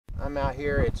I'm out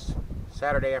here. It's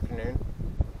Saturday afternoon,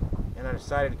 and I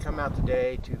decided to come out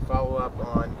today to follow up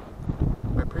on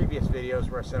my previous videos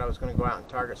where I said I was going to go out and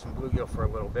target some bluegill for a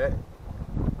little bit.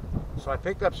 So I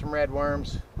picked up some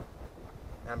redworms.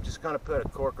 I'm just going to put a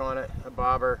cork on it, a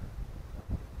bobber,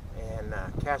 and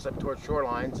cast up towards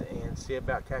shorelines and see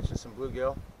about catching some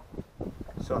bluegill.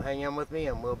 So hang in with me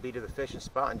and we'll be to the fishing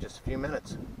spot in just a few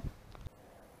minutes.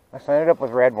 I ended up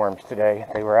with redworms today.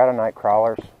 They were out of night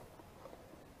crawlers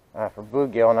for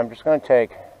bluegill, and I'm just going to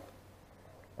take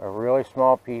a really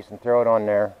small piece and throw it on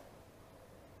there.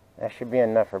 That should be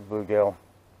enough for bluegill.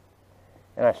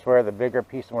 And I swear the bigger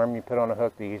piece of worm you put on a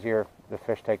hook, the easier the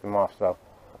fish take them off. So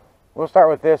we'll start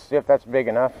with this, see if that's big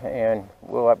enough, and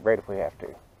we'll upgrade if we have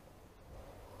to.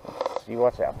 Let's see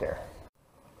what's out there.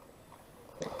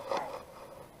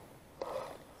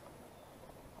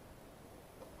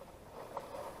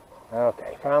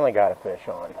 Okay, finally got a fish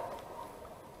on.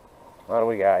 What do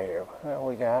we got here? Well,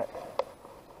 we got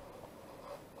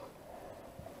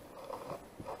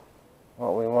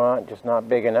what we want, just not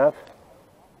big enough.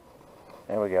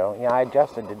 There we go. Yeah, I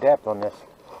adjusted the depth on this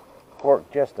cork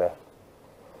just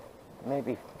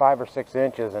maybe 5 or 6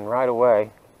 inches, and right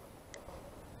away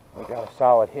we got a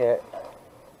solid hit.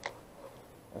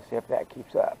 Let's see if that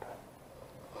keeps up.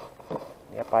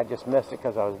 Yep, I just missed it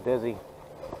because I was busy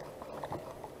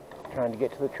trying to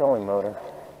get to the trolling motor.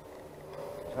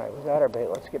 Alright, we got our bait.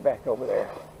 Let's get back over there.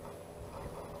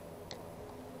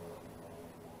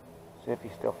 See if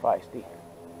he's still feisty.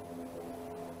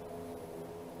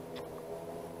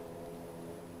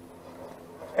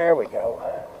 There we go.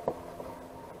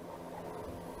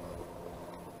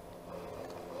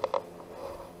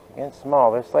 Again,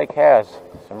 small. This lake has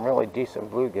some really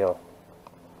decent bluegill,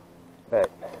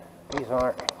 but these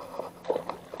aren't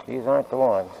the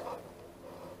ones.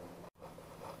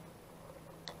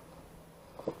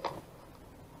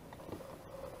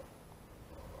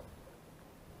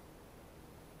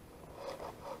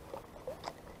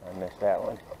 I missed that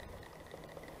one.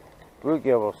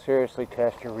 Bluegill will seriously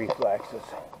test your reflexes.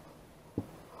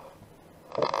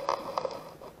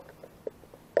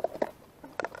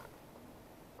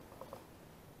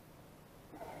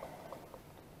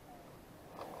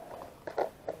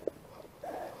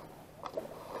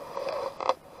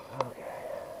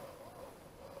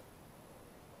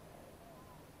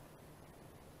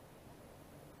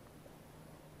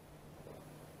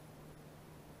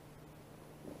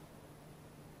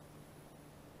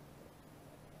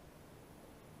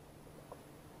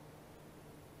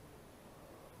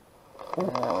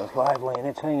 That one's lively, and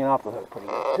it's hanging off the hook pretty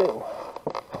good too.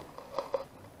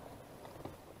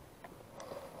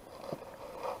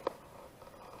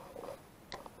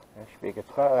 That should be a good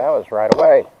spot. That was right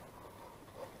away.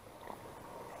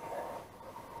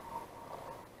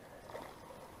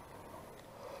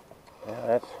 Yeah,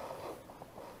 that's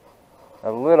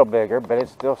a little bigger, but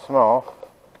it's still small.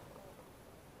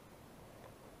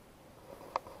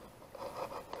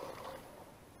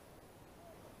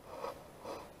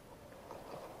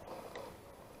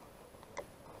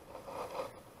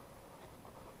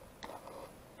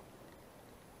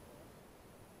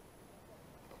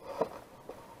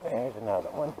 There's another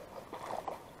one.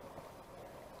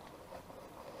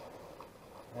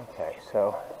 Okay,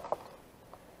 so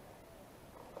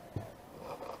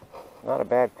not a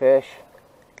bad fish.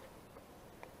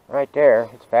 Right there,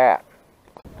 it's fat.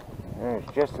 There's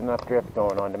just enough drift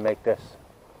going on to make this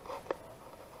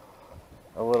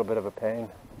a little bit of a pain.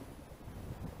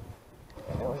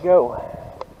 There we go.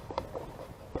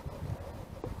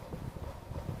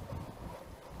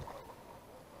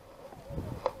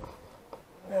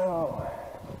 No.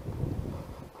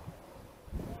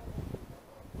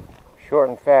 Short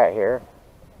and fat here.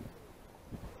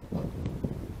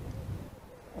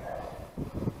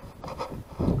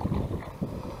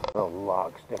 Little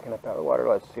log sticking up out of the water.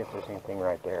 Let's see if there's anything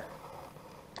right there.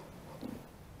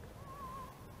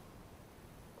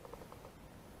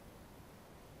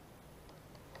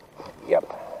 Yep.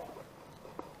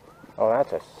 Oh,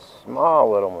 that's a small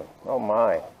little one. Oh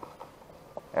my.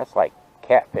 That's like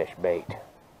catfish bait.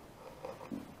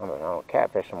 I don't know,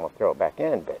 catfish, and we'll throw it back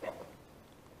in, but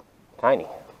tiny.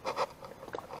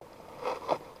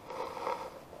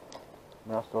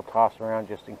 I'll still toss around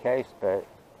just in case, but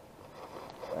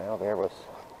well, there was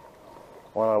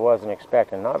one I wasn't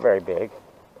expecting. Not very big.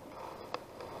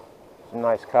 Some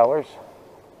nice colors.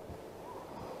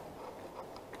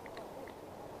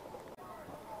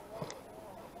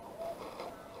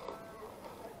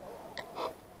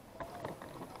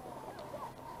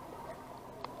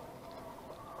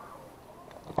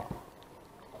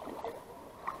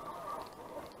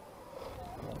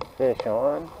 Fish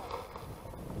on.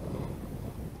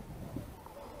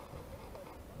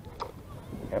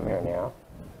 Come here now.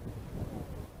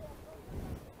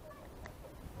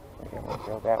 Okay, we'll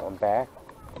throw that one back.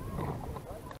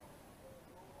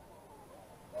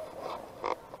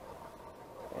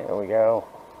 There we go.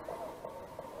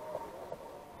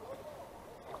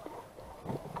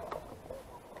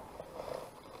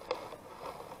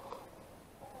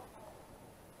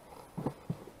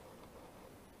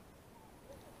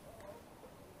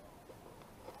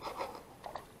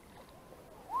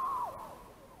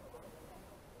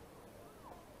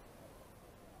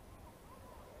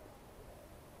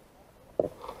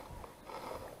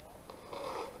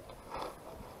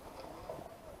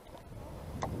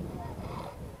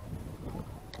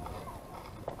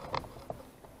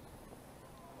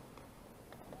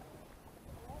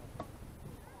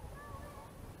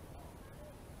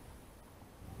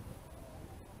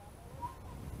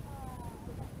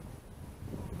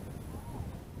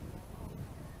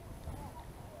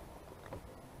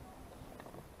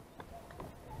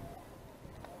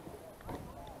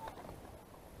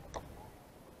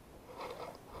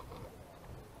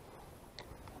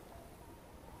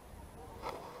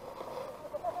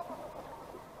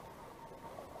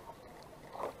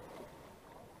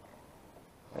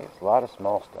 It's a lot of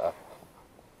small stuff.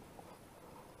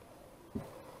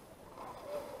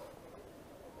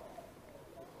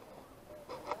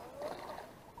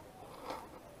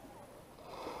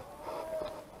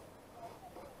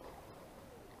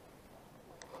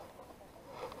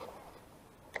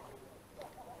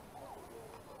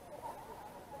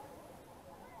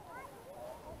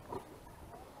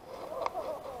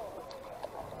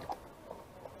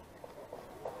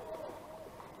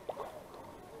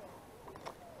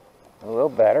 A little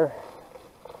better.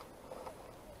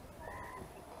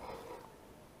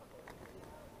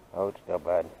 Oh, it's still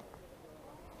bad.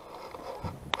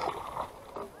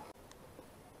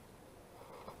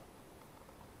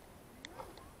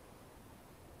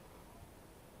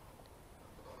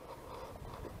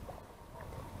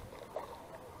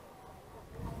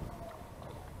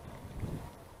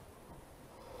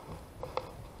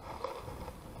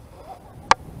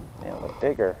 Now the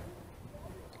bigger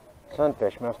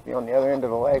sunfish must be on the other end of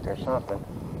the lake or something.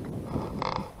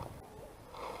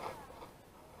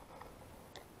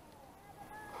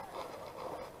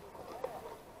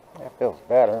 That feels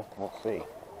better. We'll see.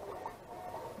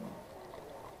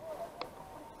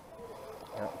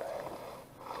 Yep.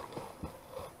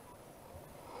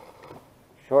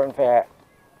 Short and fat.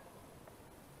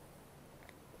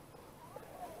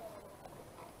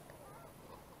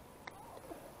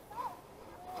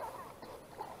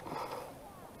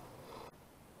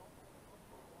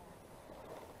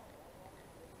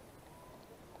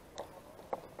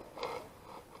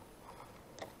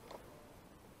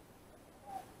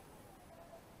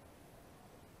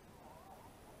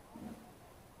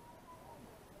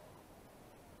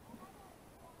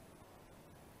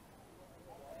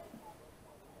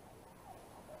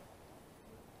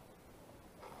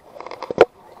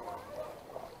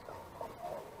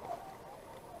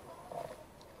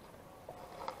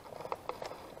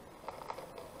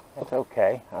 It's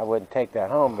okay. I wouldn't take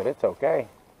that home, but it's okay.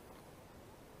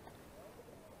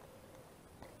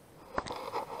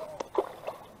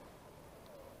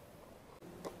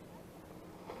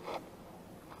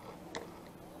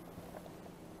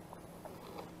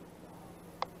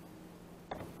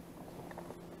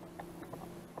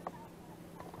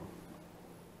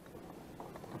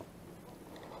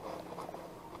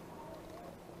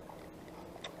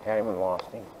 Had him and lost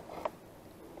him.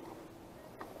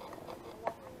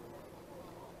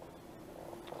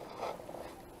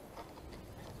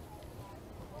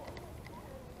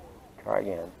 Try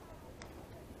again.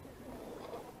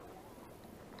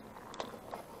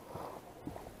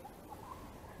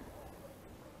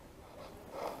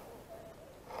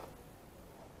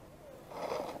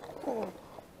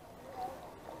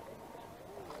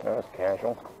 That was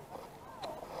casual.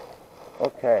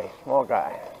 Okay, small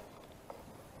guy.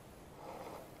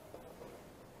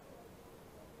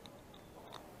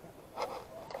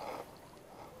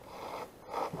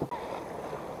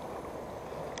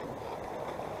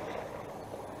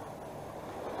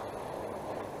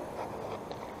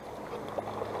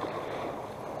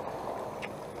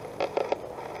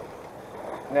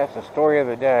 And that's the story of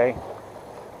the day.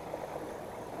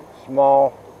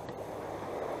 Small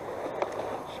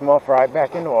fry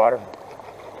back in the water.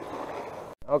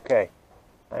 Okay,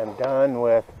 I'm done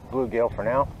with bluegill for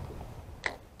now.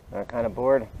 I'm kind of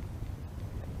bored.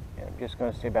 And I'm just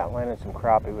going to see about landing some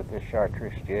crappie with this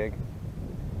chartreuse jig.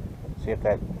 See if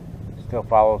that still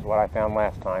follows what I found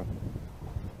last time.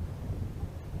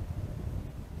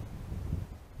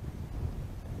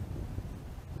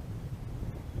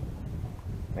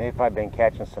 Maybe if I'd been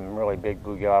catching some really big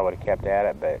bluegill, I would have kept at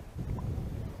it, but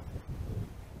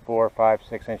 4, 5,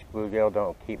 6 inch bluegill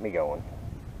don't keep me going.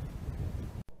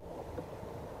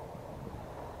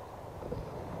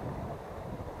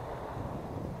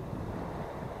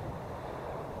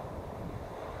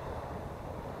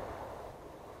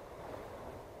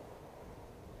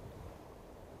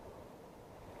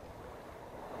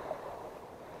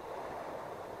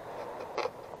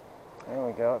 There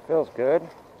we go, it feels good.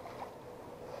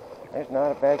 There's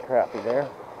not a bad crappie there.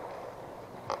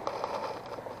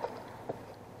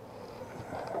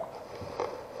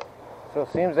 So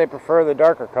it seems they prefer the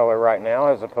darker color right now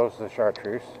as opposed to the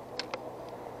chartreuse.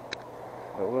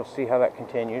 But we'll see how that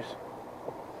continues.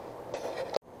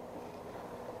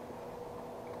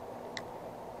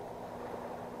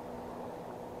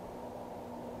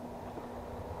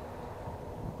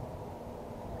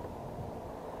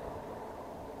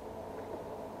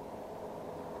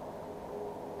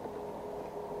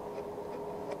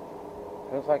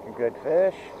 Feels like a good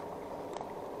fish.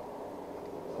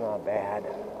 It's not bad.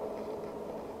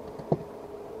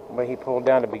 But he pulled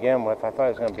down to begin with. I thought it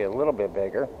was going to be a little bit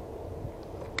bigger.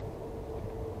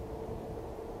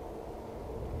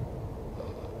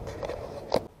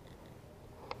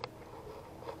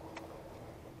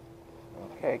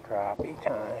 Okay, crappie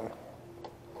time.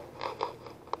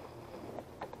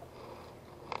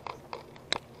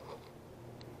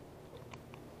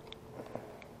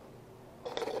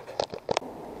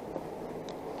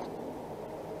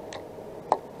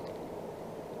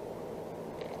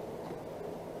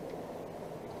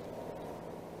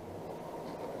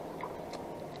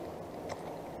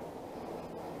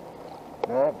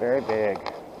 Not very big.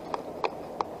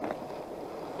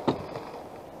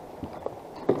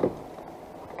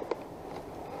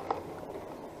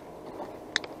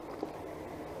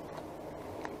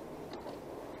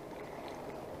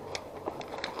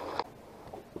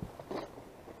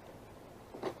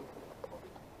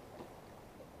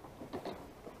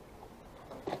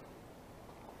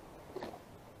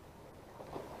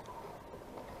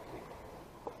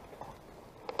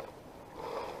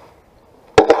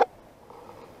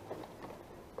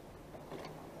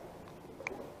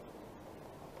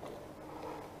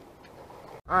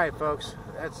 Alright folks,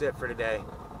 that's it for today.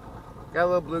 Got a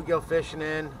little bluegill fishing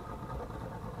in.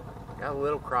 Got a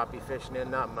little crappie fishing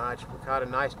in, not much. We caught a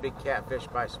nice big catfish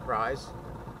by surprise.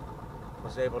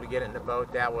 Was able to get it in the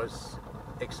boat. That was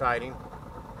exciting.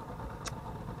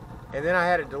 And then I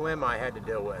had a dilemma I had to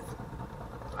deal with.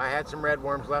 I had some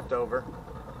redworms left over.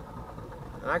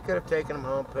 And I could have taken them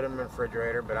home, put them in the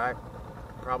refrigerator, but I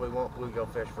probably won't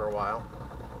bluegill fish for a while.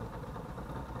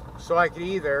 So I could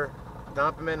either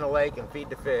dump them in the lake and feed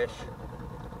the fish,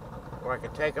 or I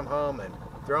could take them home and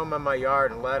throw them in my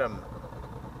yard and let them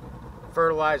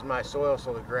fertilize my soil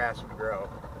so the grass would grow.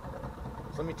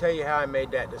 So let me tell you how I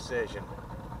made that decision.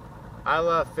 I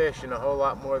love fishing a whole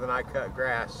lot more than I cut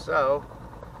grass, so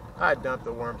I dump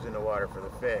the worms in the water for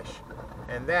the fish.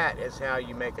 And that is how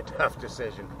you make a tough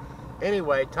decision.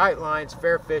 Anyway, tight lines,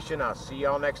 fair fishing. I'll see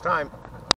y'all next time.